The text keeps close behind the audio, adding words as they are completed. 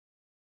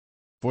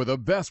For the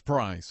best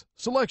price,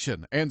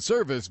 selection, and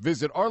service,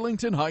 visit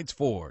Arlington Heights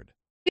Ford.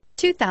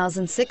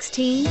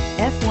 2016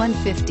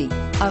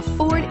 F-150. A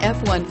Ford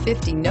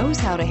F-150 knows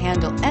how to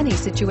handle any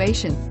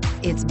situation.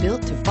 It's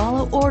built to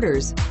follow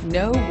orders,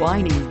 no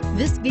whining.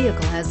 This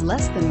vehicle has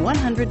less than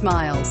 100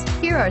 miles.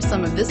 Here are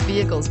some of this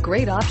vehicle's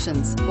great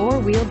options: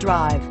 four-wheel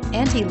drive,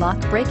 anti-lock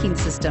braking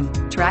system,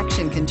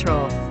 traction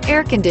control,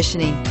 air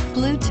conditioning,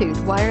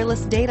 Bluetooth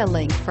wireless data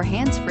link for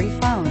hands-free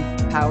phone,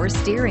 power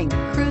steering,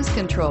 cruise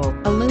control,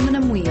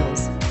 aluminum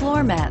wheels,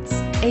 floor mats,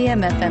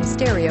 AM/FM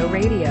stereo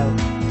radio.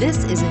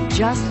 This isn't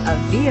just a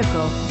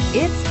vehicle,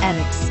 it's an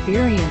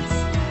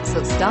experience.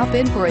 So stop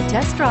in for a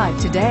test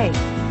drive today.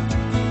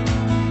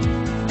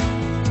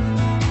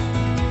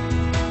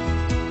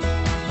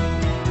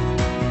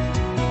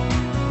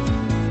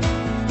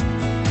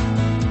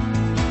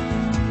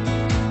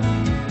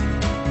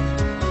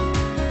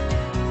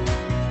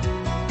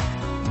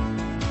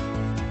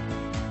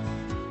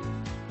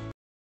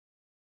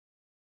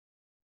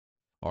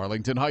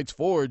 Arlington Heights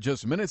Ford,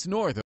 just minutes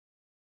north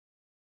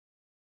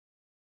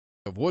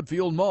of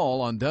Woodfield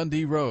Mall on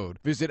Dundee Road.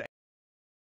 Visit